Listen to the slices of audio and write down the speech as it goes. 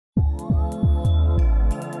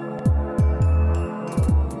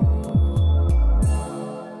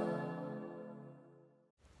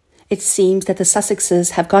It seems that the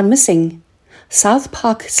Sussexes have gone missing. South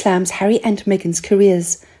Park slams Harry and Meghan's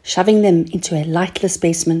careers, shoving them into a lightless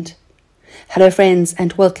basement. Hello friends,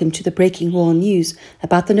 and welcome to the breaking royal news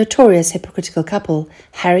about the notorious hypocritical couple,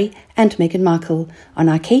 Harry and Meghan Markle, on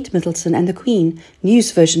our Kate Middleton and the Queen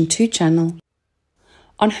News Version 2 channel.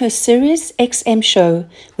 On her Sirius XM show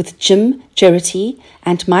with Jim Geraghty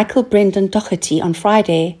and Michael Brendan Doherty on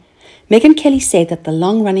Friday, Megyn Kelly said that the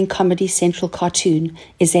long-running Comedy Central cartoon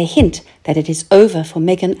is a hint that it is over for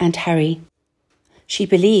Meghan and Harry. She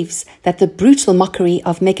believes that the brutal mockery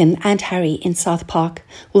of Meghan and Harry in South Park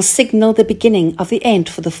will signal the beginning of the end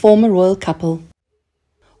for the former royal couple.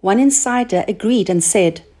 One insider agreed and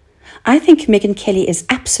said, "I think Megyn Kelly is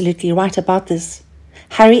absolutely right about this.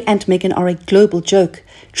 Harry and Meghan are a global joke,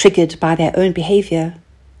 triggered by their own behavior.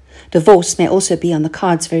 Divorce may also be on the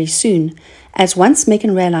cards very soon, as once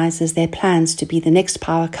Meghan realizes their plans to be the next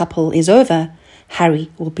power couple is over, Harry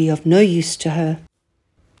will be of no use to her."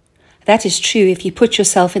 That is true if you put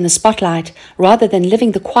yourself in the spotlight rather than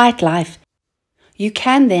living the quiet life. You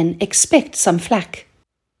can then expect some flack.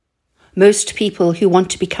 Most people who want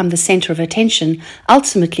to become the center of attention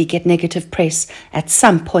ultimately get negative press at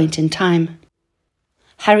some point in time.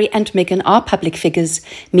 Harry and Meghan are public figures,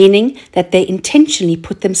 meaning that they intentionally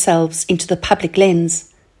put themselves into the public lens,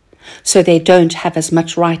 so they don't have as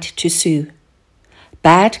much right to sue.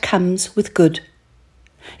 Bad comes with good.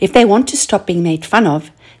 If they want to stop being made fun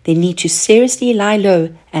of, they need to seriously lie low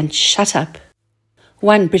and shut up.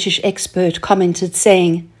 One British expert commented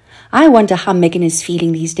saying, "I wonder how Meghan is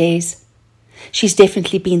feeling these days. She's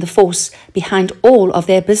definitely been the force behind all of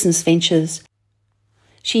their business ventures.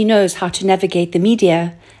 She knows how to navigate the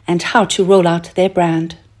media and how to roll out their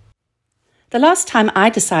brand." The last time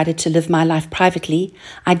I decided to live my life privately,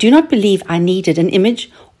 I do not believe I needed an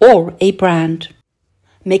image or a brand.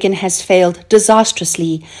 Meghan has failed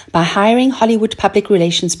disastrously by hiring Hollywood public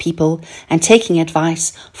relations people and taking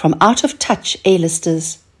advice from out-of-touch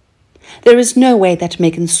A-listers. There is no way that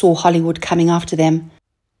Meghan saw Hollywood coming after them.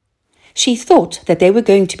 She thought that they were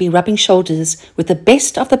going to be rubbing shoulders with the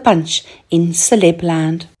best of the bunch in celeb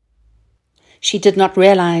land. She did not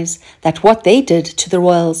realize that what they did to the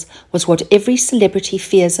royals was what every celebrity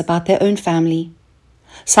fears about their own family.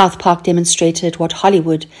 South Park demonstrated what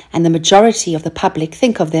Hollywood and the majority of the public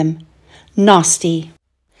think of them. Nasty.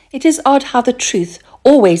 It is odd how the truth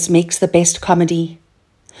always makes the best comedy.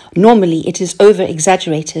 Normally it is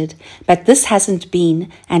over-exaggerated, but this hasn't been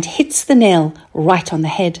and hits the nail right on the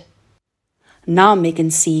head. Now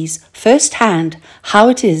Meghan sees firsthand how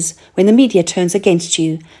it is when the media turns against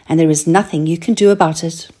you and there is nothing you can do about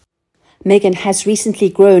it. Meghan has recently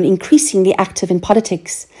grown increasingly active in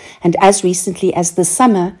politics, and as recently as this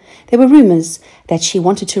summer, there were rumours that she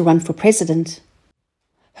wanted to run for president.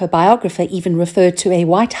 Her biographer even referred to a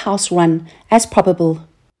White House run as probable.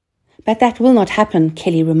 "But that will not happen,"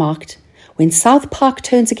 Kelly remarked. "When South Park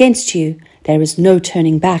turns against you, there is no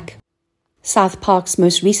turning back." South Park's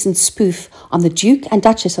most recent spoof on the Duke and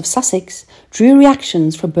Duchess of Sussex drew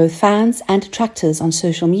reactions from both fans and detractors on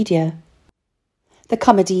social media. The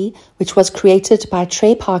comedy, which was created by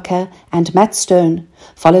Trey Parker and Matt Stone,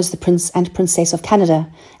 follows the Prince and Princess of Canada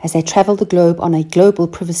as they travel the globe on a global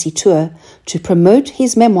privacy tour to promote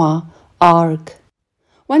his memoir, Arg.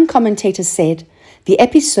 One commentator said, "The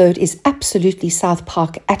episode is absolutely South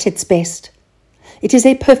Park at its best. It is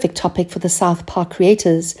a perfect topic for the South Park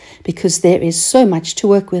creators because there is so much to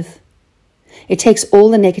work with. It takes all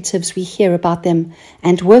the negatives we hear about them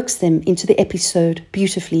and works them into the episode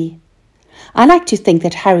beautifully. I like to think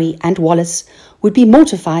that Harry and Wallace would be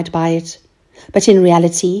mortified by it, but in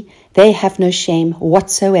reality they have no shame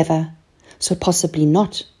whatsoever, so possibly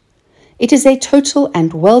not. It is a total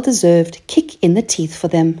and well-deserved kick in the teeth for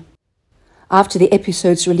them." After the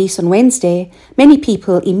episode's release on Wednesday, many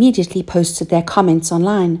people immediately posted their comments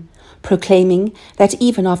online, proclaiming that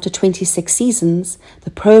even after 26 seasons,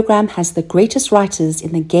 the program has the greatest writers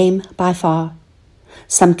in the game by far.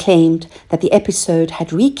 Some claimed that the episode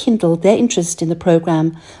had rekindled their interest in the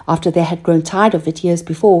program after they had grown tired of it years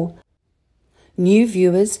before. New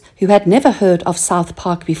viewers who had never heard of South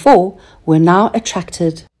Park before were now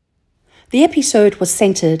attracted. The episode was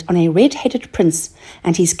centered on a red-headed prince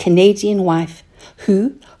and his Canadian wife,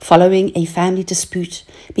 who, following a family dispute,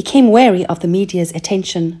 became wary of the media's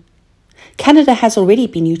attention. Canada has already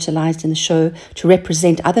been utilized in the show to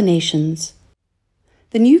represent other nations.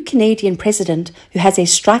 The new Canadian president, who has a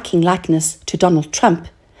striking likeness to Donald Trump,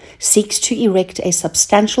 seeks to erect a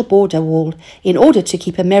substantial border wall in order to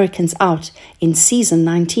keep Americans out in season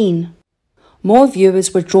 19. More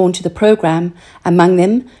viewers were drawn to the program, among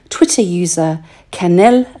them Twitter user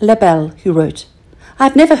Canel Labelle, who wrote,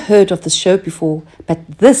 I've never heard of this show before,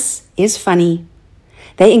 but this is funny.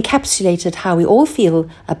 They encapsulated how we all feel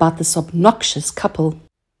about this obnoxious couple.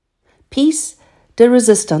 Peace de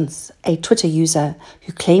Resistance, a Twitter user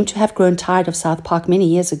who claimed to have grown tired of South Park many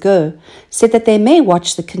years ago, said that they may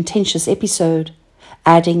watch the contentious episode,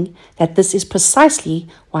 adding that this is precisely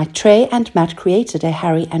why Trey and Matt created a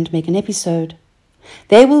Harry and Meghan episode.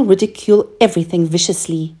 They will ridicule everything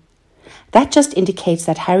viciously. That just indicates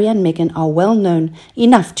that Harry and Meghan are well known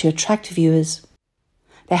enough to attract viewers.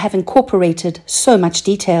 They have incorporated so much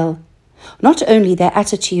detail, not only their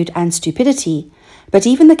attitude and stupidity, but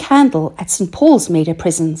even the candle at St. Paul's made a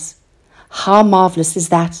presence. How marvellous is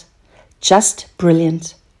that? Just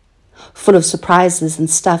brilliant. Full of surprises and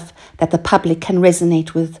stuff that the public can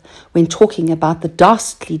resonate with when talking about the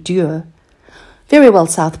dastardly duo. Very well,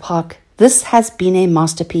 South Park, this has been a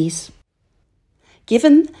masterpiece.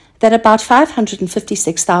 Given that about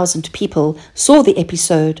 556,000 people saw the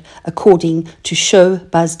episode, according to Show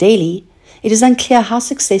Buzz Daily, it is unclear how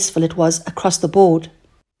successful it was across the board.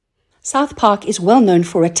 South Park is well known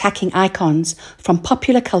for attacking icons from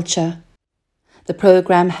popular culture. The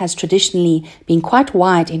program has traditionally been quite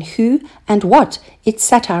wide in who and what it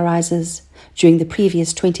satirizes during the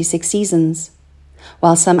previous 26 seasons,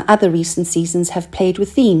 while some other recent seasons have played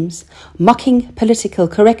with themes mocking political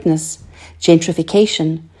correctness,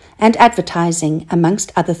 gentrification, and advertising,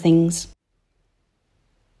 amongst other things.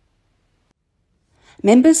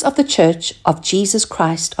 Members of the Church of Jesus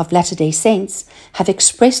Christ of Latter-day Saints have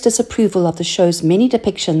expressed disapproval of the show's many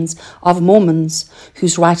depictions of Mormons,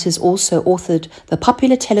 whose writers also authored the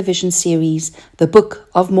popular television series The Book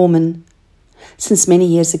of Mormon. Since many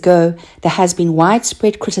years ago, there has been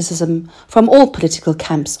widespread criticism from all political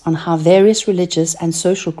camps on how various religious and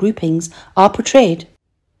social groupings are portrayed.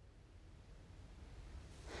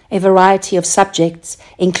 A variety of subjects,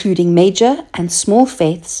 including major and small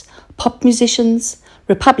faiths, pop musicians,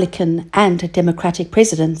 Republican and Democratic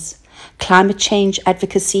presidents, climate change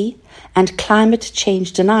advocacy, and climate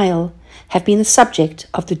change denial, have been the subject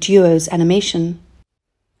of the duo's animation.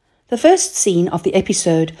 The first scene of the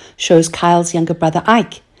episode shows Kyle's younger brother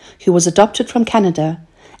Ike, who was adopted from Canada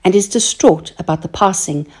and is distraught about the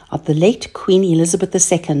passing of the late Queen Elizabeth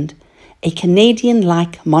II, a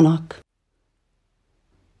Canadian-like monarch.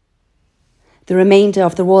 The remainder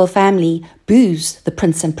of the royal family boos the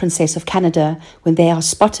Prince and Princess of Canada when they are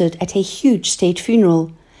spotted at a huge state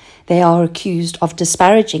funeral. They are accused of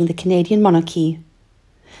disparaging the Canadian monarchy.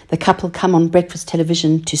 The couple come on breakfast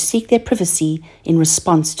television to seek their privacy in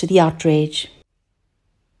response to the outrage.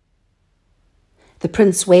 The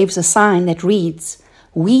prince waves a sign that reads,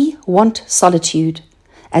 "We want solitude,"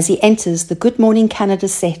 as he enters the Good Morning Canada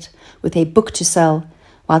set with a book to sell,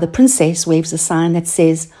 while the princess waves a sign that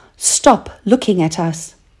says, "Stop looking at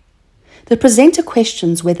us." The presenter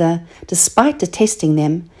questions whether, despite detesting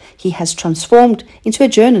them, he has transformed into a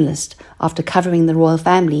journalist after covering the royal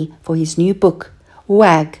family for his new book,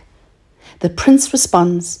 Wag. The prince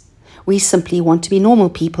responds, "We simply want to be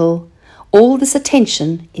normal people. All this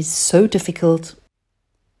attention is so difficult."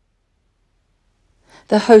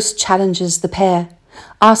 The host challenges the pair,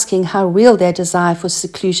 asking how real their desire for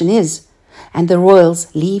seclusion is, and the royals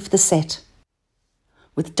leave the set.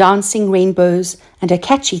 With dancing rainbows and a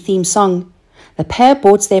catchy theme song, the pair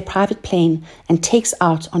boards their private plane and takes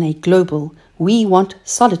out on a global We Want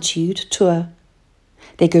Solitude tour.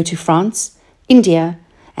 They go to France, India,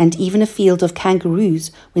 and even a field of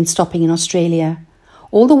kangaroos when stopping in Australia,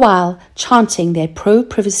 all the while chanting their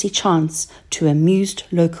pro-privacy chants to amused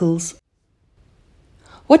locals.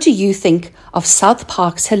 What do you think of South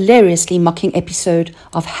Park's hilariously mocking episode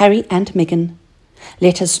of Harry and Meghan?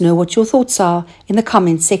 Let us know what your thoughts are in the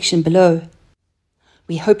comments section below.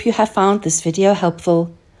 We hope you have found this video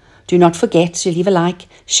helpful. Do not forget to leave a like,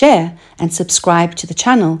 share, and subscribe to the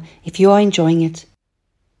channel if you are enjoying it.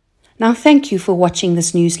 Now thank you for watching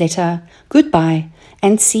this newsletter. Goodbye,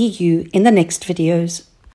 and see you in the next videos.